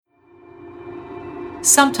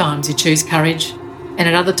Sometimes you choose courage, and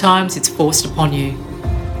at other times it's forced upon you.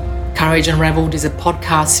 Courage Unravelled is a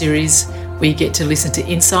podcast series where you get to listen to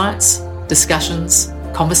insights, discussions,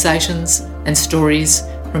 conversations, and stories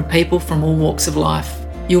from people from all walks of life.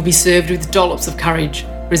 You'll be served with dollops of courage,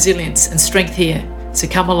 resilience, and strength here. So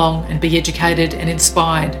come along and be educated and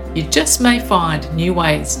inspired. You just may find new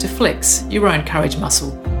ways to flex your own courage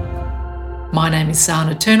muscle. My name is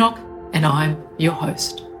Sana Turnock, and I'm your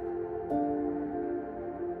host.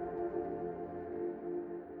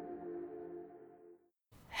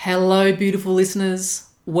 Hello, beautiful listeners.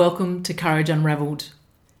 Welcome to Courage Unravelled.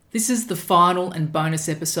 This is the final and bonus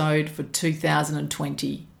episode for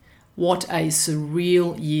 2020. What a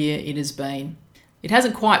surreal year it has been. It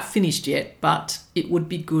hasn't quite finished yet, but it would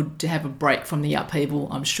be good to have a break from the upheaval,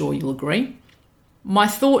 I'm sure you'll agree. My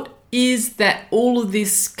thought is that all of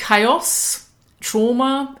this chaos,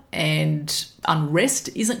 trauma, and unrest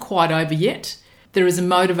isn't quite over yet. There is a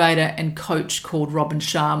motivator and coach called Robin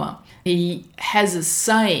Sharma. He has a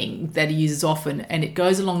saying that he uses often, and it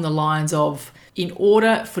goes along the lines of, in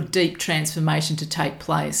order for deep transformation to take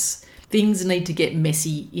place, things need to get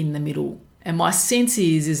messy in the middle. And my sense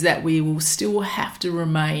is that we will still have to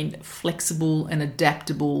remain flexible and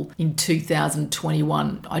adaptable in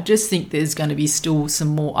 2021. I just think there's going to be still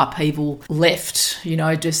some more upheaval left,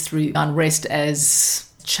 just through unrest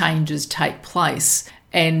as changes take place.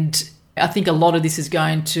 And I think a lot of this is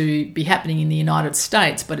going to be happening in the United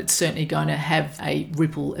States, but it's certainly going to have a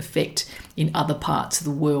ripple effect in other parts of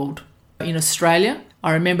the world. In Australia,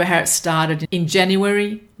 I remember how it started in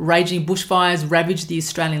January. Raging bushfires ravaged the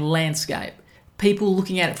Australian landscape. People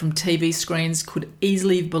looking at it from TV screens could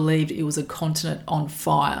easily have believed it was a continent on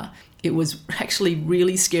fire. It was actually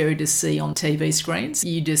really scary to see on TV screens.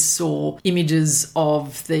 You just saw images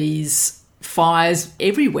of these fires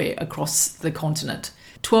everywhere across the continent.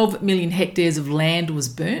 12 million hectares of land was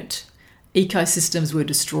burnt, ecosystems were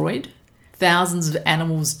destroyed, thousands of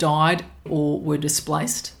animals died or were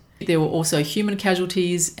displaced. There were also human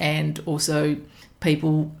casualties and also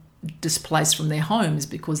people displaced from their homes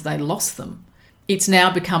because they lost them. It's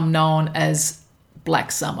now become known as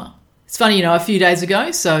Black Summer. It's funny, a few days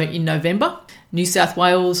ago, so in November, New South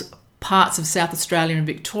Wales, parts of South Australia and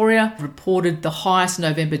Victoria reported the highest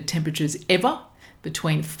November temperatures ever,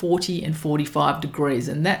 between 40 and 45 degrees,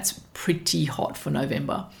 and that's pretty hot for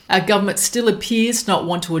November. Our government still appears to not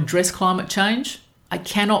want to address climate change. I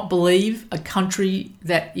cannot believe a country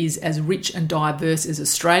that is as rich and diverse as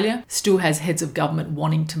Australia still has heads of government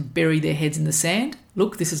wanting to bury their heads in the sand.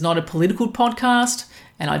 Look, this is not a political podcast,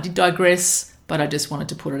 and I did digress, but I just wanted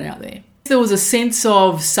to put it out there. There was a sense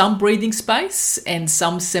of some breathing space and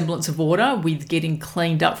some semblance of order with getting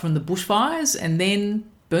cleaned up from the bushfires, and then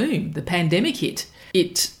boom, the pandemic hit.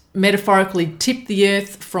 It metaphorically tipped the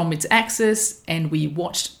earth from its axis, and we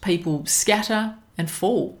watched people scatter and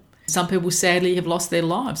fall. Some people sadly have lost their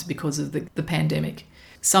lives because of the pandemic.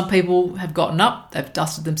 Some people have gotten up, they've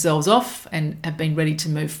dusted themselves off and have been ready to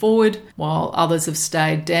move forward, while others have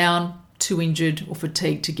stayed down, too injured or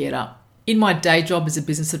fatigued to get up. In my day job as a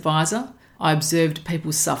business advisor, I observed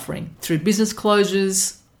people suffering through business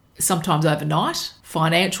closures, sometimes overnight,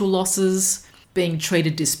 financial losses, being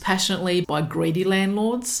treated dispassionately by greedy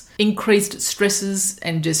landlords, increased stresses,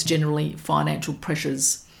 and just generally financial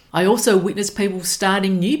pressures. I also witnessed people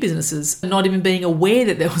starting new businesses, not even being aware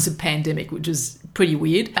that there was a pandemic, which is pretty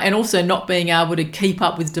weird, and also not being able to keep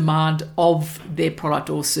up with demand of their product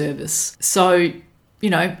or service. So,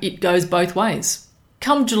 it goes both ways.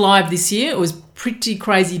 Come July of this year, it was pretty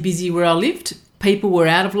crazy busy where I lived. People were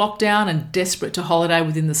out of lockdown and desperate to holiday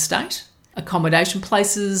within the state. Accommodation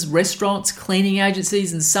places, restaurants, cleaning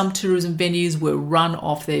agencies, and some tourism venues were run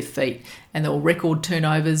off their feet. And there were record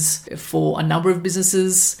turnovers for a number of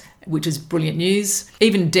businesses, which is brilliant news.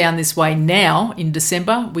 Even down this way now, in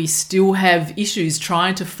December, we still have issues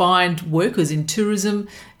trying to find workers in tourism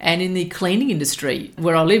and in the cleaning industry.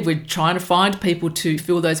 Where I live, we're trying to find people to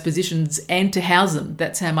fill those positions and to house them.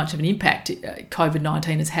 That's how much of an impact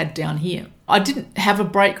COVID-19 has had down here. I didn't have a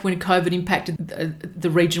break when COVID impacted the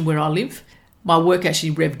region where I live. My work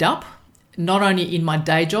actually revved up, not only in my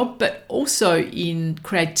day job, but also in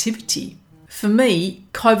creativity. For me,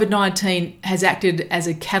 COVID-19 has acted as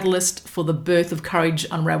a catalyst for the birth of Courage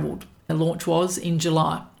Unravelled. The launch was in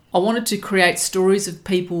July. I wanted to create stories of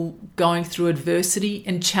people going through adversity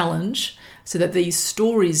and challenge so that these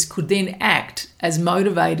stories could then act as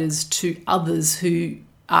motivators to others who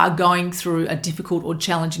are going through a difficult or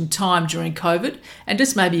challenging time during COVID, and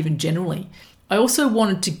just maybe even generally. I also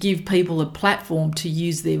wanted to give people a platform to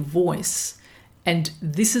use their voice. And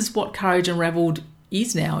this is what Courage Unravelled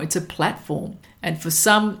is now. It's a platform. And for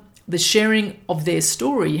some, The sharing of their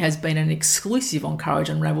story has been an exclusive on Courage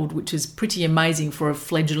Unravelled, which is pretty amazing for a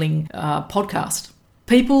fledgling podcast.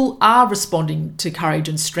 People are responding to courage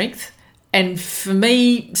and strength. And for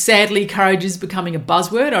me, sadly, courage is becoming a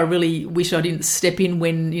buzzword. I really wish I didn't step in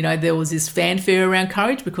when, there was this fanfare around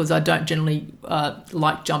courage, because I don't generally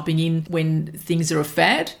like jumping in when things are a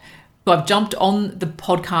fad. I've jumped on the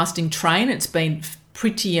podcasting train. It's been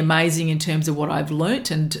pretty amazing in terms of what I've learnt,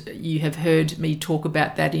 and you have heard me talk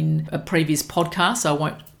about that in a previous podcast, so I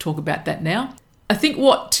won't talk about that now. I think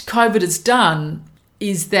what COVID has done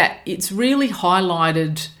is that it's really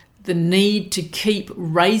highlighted the need to keep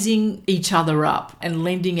raising each other up and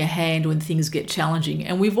lending a hand when things get challenging.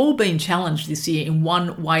 And we've all been challenged this year in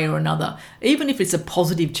one way or another, even if it's a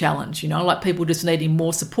positive challenge, like people just needing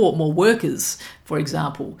more support, more workers, for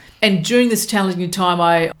example. And during this challenging time,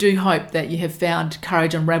 I do hope that you have found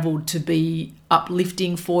Courage Unravelled to be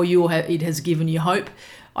uplifting for you, or it has given you hope.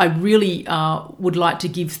 I really would like to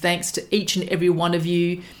give thanks to each and every one of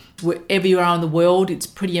you. Wherever you are in the world, it's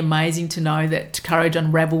pretty amazing to know that Courage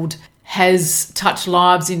Unravelled has touched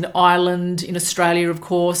lives in Ireland, in Australia, of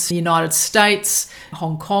course, the United States,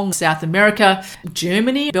 Hong Kong, South America,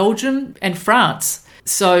 Germany, Belgium, and France.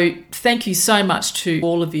 So thank you so much to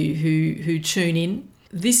all of you who tune in.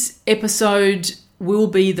 This episode will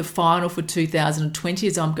be the final for 2020,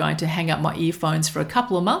 as I'm going to hang up my earphones for a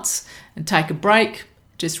couple of months and take a break.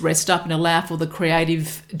 Just rest up and allow for the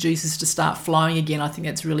creative juices to start flowing again. I think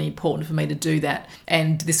that's really important for me to do that.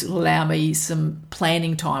 And this will allow me some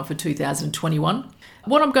planning time for 2021.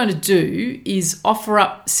 What I'm going to do is offer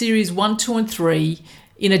up series 1, 2, and 3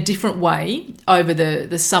 in a different way over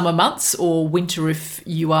the summer months, or winter if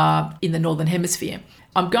you are in the Northern Hemisphere.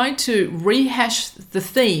 I'm going to rehash the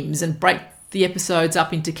themes and break the episodes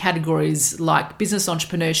up into categories like business,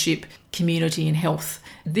 entrepreneurship, community, and health.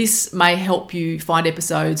 This may help you find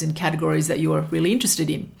episodes in categories that you are really interested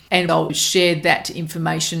in. And I'll share that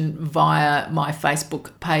information via my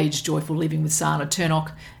Facebook page, Joyful Living with Sana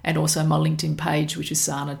Turnock, and also my LinkedIn page, which is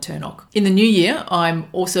Sana Turnock. In the new year, I'm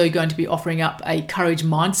also going to be offering up a Courage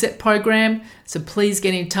Mindset program. So please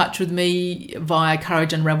get in touch with me via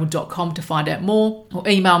courageunravelled.com to find out more, or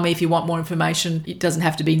email me if you want more information. It doesn't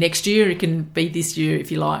have to be next year. It can be this year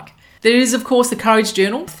if you like. There is, of course, the Courage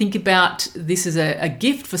Journal. Think about this as a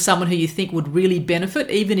gift for someone who you think would really benefit,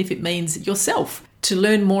 even if it means yourself. To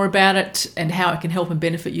learn more about it and how it can help and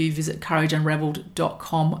benefit you, visit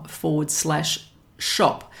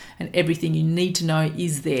courageunravelled.com/shop. And everything you need to know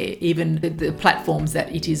is there, even the platforms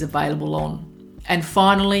that it is available on. And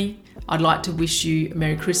finally, I'd like to wish you a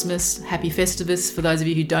Merry Christmas, Happy Festivus for those of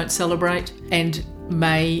you who don't celebrate, and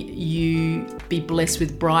may you be blessed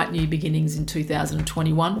with bright new beginnings in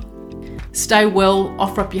 2021. Stay well,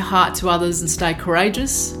 offer up your heart to others, and stay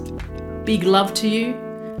courageous. Big love to you.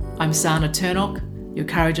 I'm Sana Turnock, your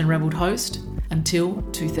Courage Unravelled host. Until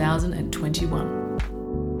 2021.